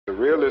The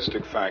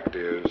realistic fact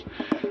is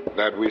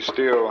that we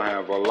still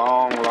have a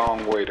long,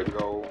 long way to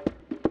go.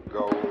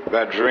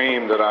 That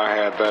dream that I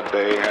had that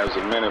day has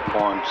at many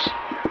points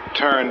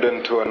turned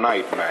into a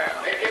nightmare.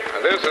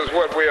 And this is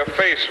what we are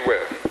faced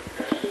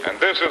with. And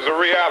this is a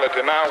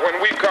reality. Now,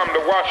 when we come to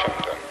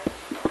Washington,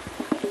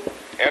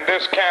 in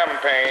this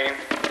campaign,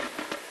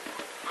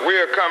 we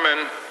are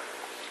coming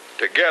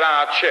to get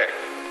our check.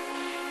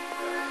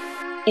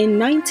 In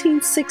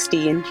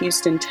 1960 in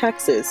Houston,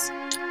 Texas,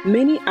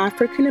 many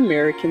African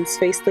Americans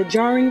faced the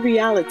jarring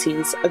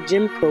realities of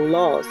Jim Crow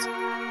laws,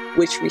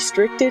 which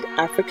restricted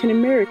African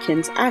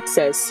Americans'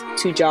 access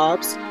to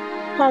jobs,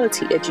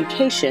 quality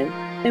education,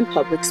 and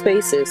public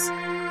spaces.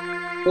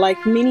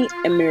 Like many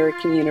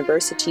American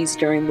universities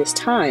during this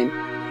time,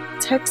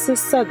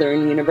 Texas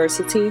Southern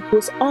University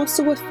was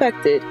also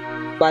affected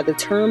by the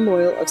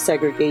turmoil of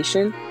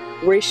segregation,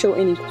 racial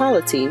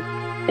inequality,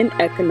 and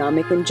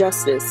economic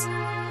injustice.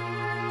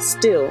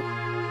 Still,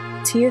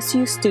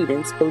 TSU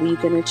students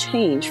believed in a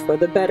change for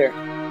the better,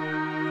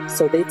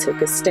 so they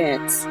took a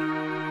stance.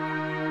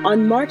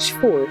 On March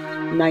 4,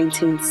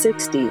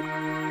 1960,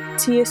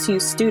 TSU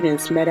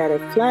students met at a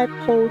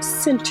flagpole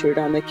centered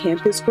on the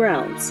campus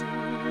grounds,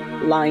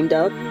 lined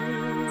up,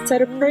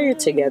 said a prayer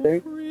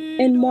together,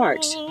 and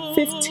marched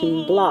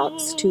 15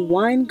 blocks to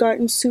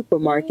Weingarten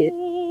Supermarket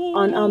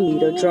on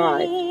Almeida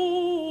Drive.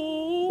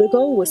 The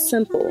goal was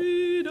simple: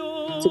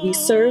 to be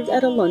served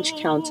at a lunch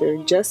counter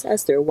just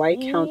as their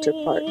white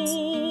counterparts.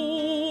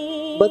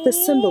 But the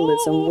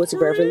symbolism was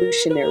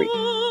revolutionary.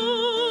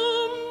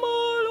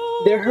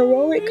 Their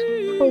heroic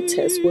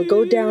protest will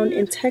go down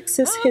in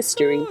Texas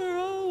history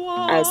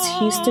as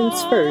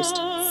Houston's first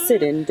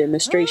sit-in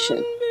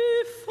demonstration.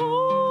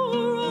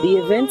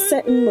 The event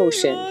set in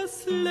motion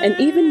an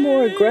even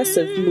more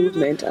aggressive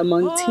movement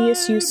among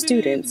TSU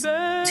students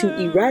to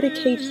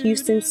eradicate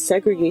Houston's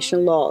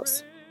segregation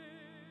laws.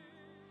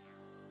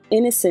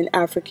 Innocent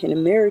African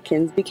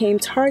Americans became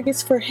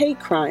targets for hate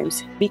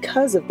crimes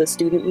because of the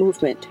student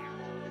movement.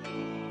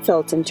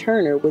 Felton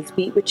Turner was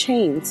beat with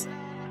chains,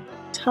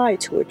 tied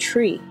to a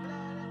tree,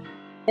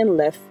 and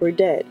left for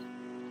dead.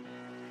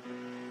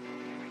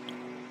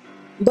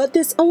 But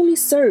this only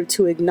served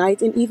to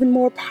ignite an even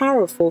more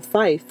powerful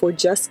fight for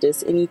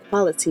justice and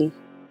equality.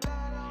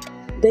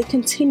 They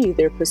continued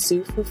their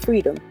pursuit for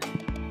freedom.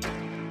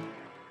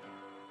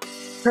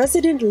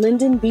 President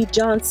Lyndon B.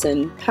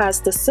 Johnson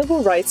passed the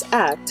Civil Rights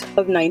Act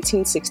of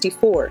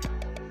 1964.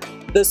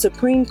 The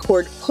Supreme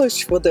Court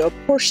pushed for the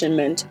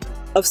apportionment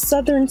of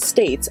Southern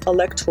states'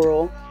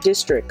 electoral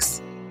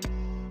districts.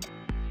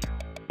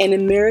 An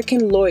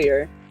American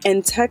lawyer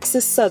and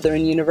Texas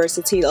Southern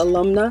University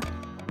alumna,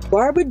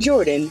 Barbara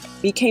Jordan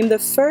became the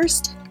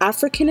first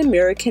African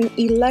American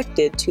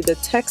elected to the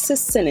Texas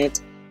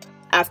Senate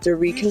after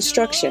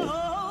Reconstruction,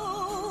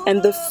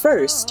 and the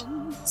first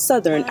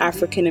Southern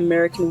African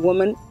American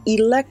woman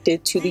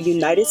elected to the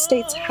United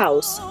States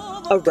House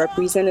of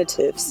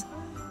Representatives.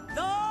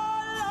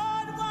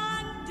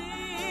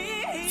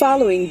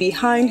 Following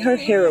behind her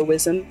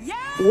heroism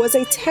was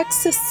a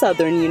Texas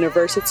Southern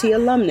University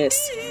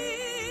alumnus,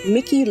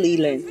 Mickey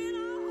Leland,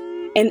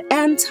 an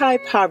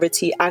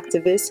anti-poverty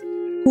activist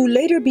who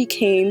later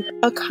became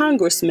a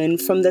congressman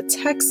from the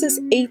Texas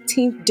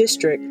 18th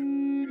District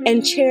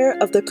and chair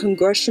of the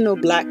Congressional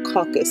Black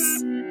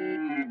Caucus.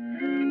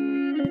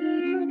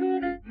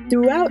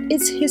 Throughout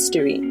its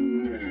history,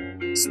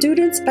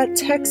 students at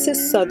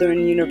Texas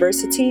Southern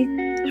University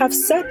have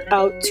set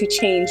out to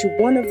change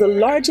one of the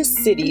largest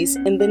cities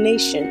in the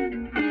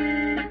nation,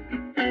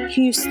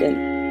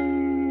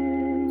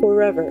 Houston,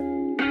 forever.